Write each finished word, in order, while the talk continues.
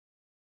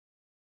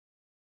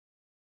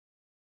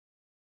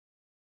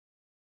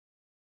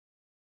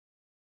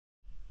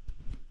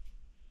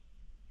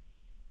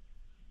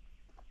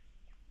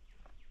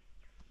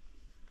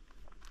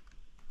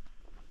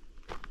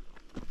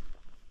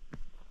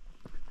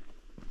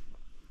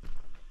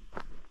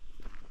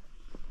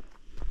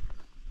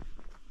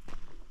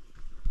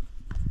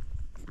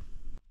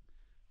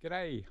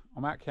G'day,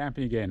 I'm out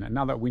camping again,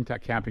 another winter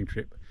camping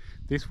trip.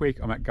 This week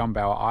I'm at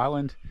Gunbower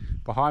Island.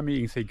 Behind me you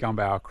can see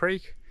Gunbower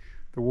Creek.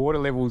 The water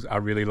levels are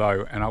really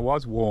low and I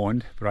was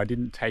warned, but I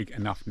didn't take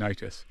enough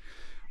notice.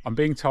 I'm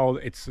being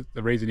told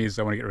the reason is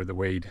I want to get rid of the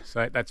weed,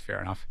 so that's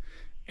fair enough.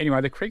 Anyway,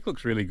 the creek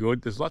looks really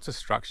good. There's lots of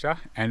structure,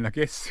 and I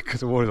guess because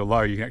the waters are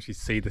low you can actually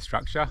see the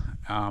structure.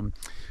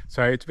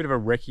 So it's a bit of a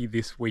recce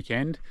this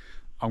weekend.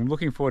 I'm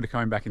looking forward to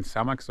coming back in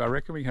summer because I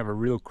reckon we can have a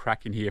real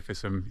crack in here for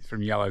some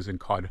yellows and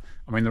cod.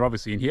 I mean, they're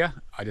obviously in here,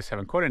 I just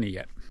haven't caught any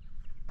yet.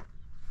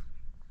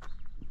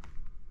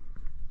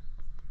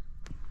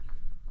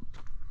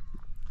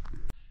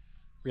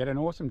 We had an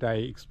awesome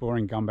day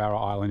exploring Gunbower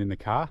Island in the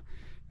car,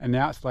 and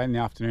now it's late in the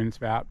afternoon, it's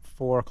about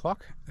 4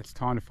 o'clock. It's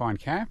time to find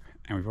camp,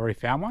 and we've already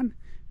found one,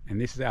 and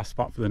this is our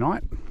spot for the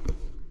night.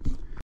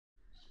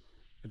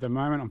 At the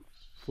moment I'm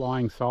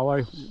flying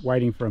solo,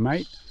 waiting for a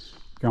mate.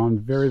 Going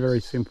very, very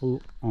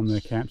simple on the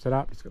camp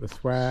setup. It's got the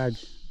swag,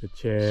 the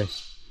chair,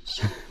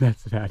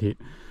 that's about it.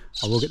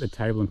 I will get the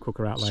table and cook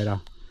her out later.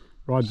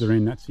 Rods are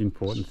in, that's the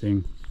important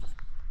thing.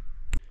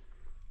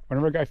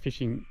 Whenever I go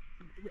fishing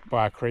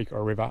by a creek or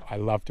a river, I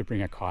love to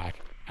bring a kayak.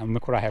 And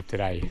look what I have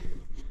today.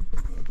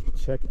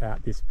 Check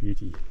out this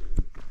beauty.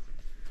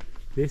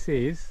 This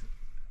is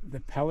the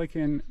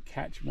Pelican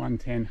Catch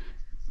 110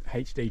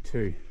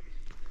 HD2.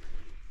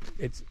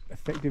 It's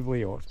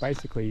effectively, or it's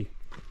basically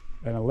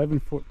an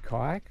 11-foot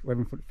kayak,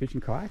 11-foot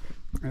fishing kayak,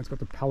 and it's got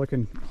the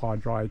Pelican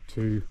HDII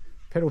Kayak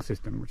pedal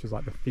system, which is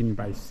like the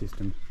fin-based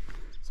system.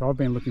 So I've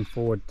been looking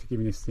forward to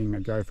giving this thing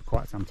a go for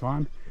quite some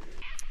time.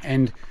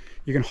 And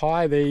you can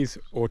hire these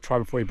or try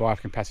before you buy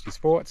for Capacity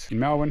Sports in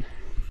Melbourne.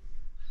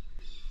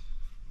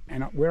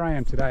 And where I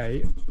am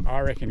today,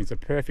 I reckon is a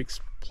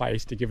perfect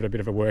place to give it a bit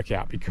of a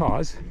workout,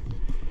 because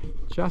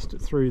just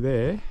through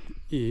there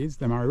is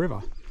the Murray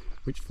River,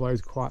 which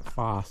flows quite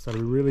fast. So a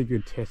really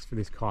good test for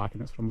this kayak,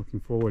 and that's what I'm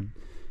looking forward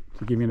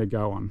to giving it a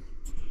go on.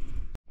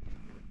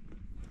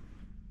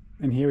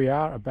 And here we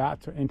are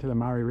about to enter the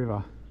Murray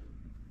River.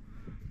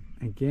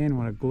 Again,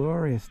 what a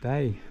glorious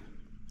day.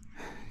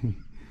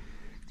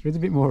 There's a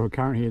bit more of a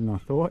current here than I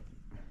thought.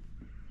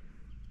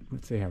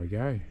 Let's see how we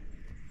go.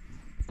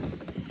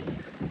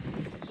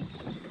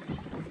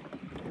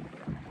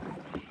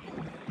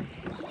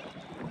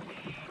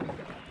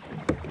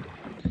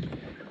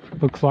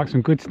 Looks like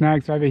some good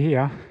snags over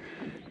here.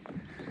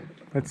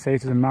 Let's see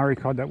if there's a Murray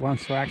cod that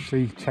wants to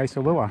actually chase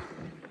a lure.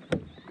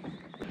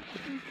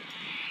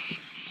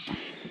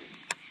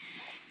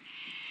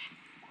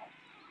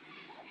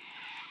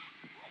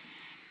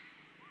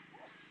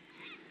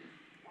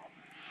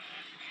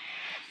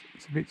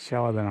 It's a bit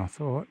shallower than I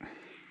thought.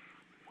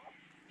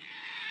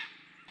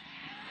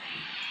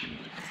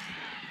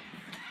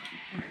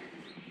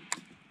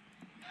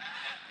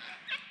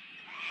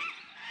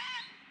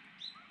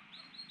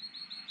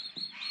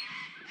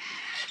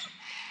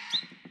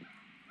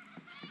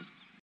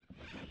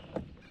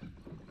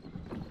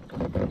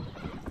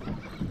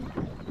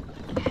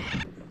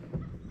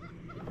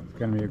 It's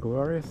going to be a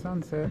glorious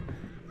sunset.